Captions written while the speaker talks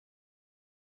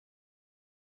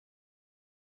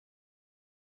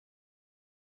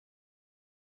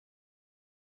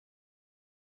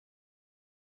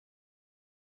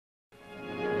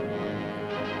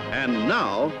And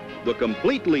now, the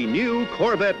completely new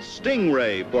Corvette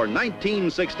Stingray for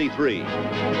 1963.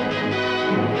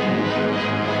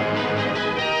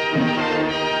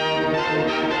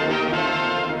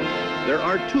 There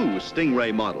are two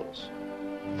Stingray models.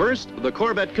 First, the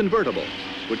Corvette Convertible,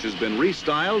 which has been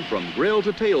restyled from grille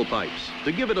to tailpipes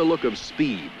to give it a look of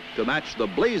speed to match the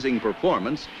blazing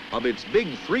performance of its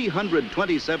big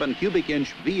 327 cubic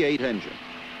inch V8 engine.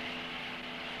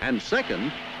 And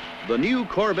second, the new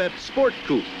Corvette Sport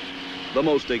Coupe, the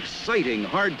most exciting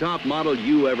hardtop model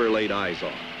you ever laid eyes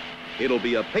on. It'll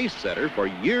be a pace setter for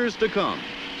years to come.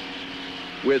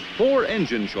 With 4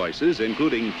 engine choices,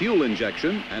 including fuel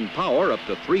injection and power up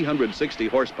to 360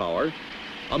 horsepower,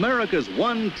 America's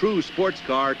one true sports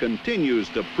car continues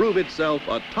to prove itself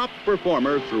a top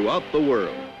performer throughout the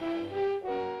world.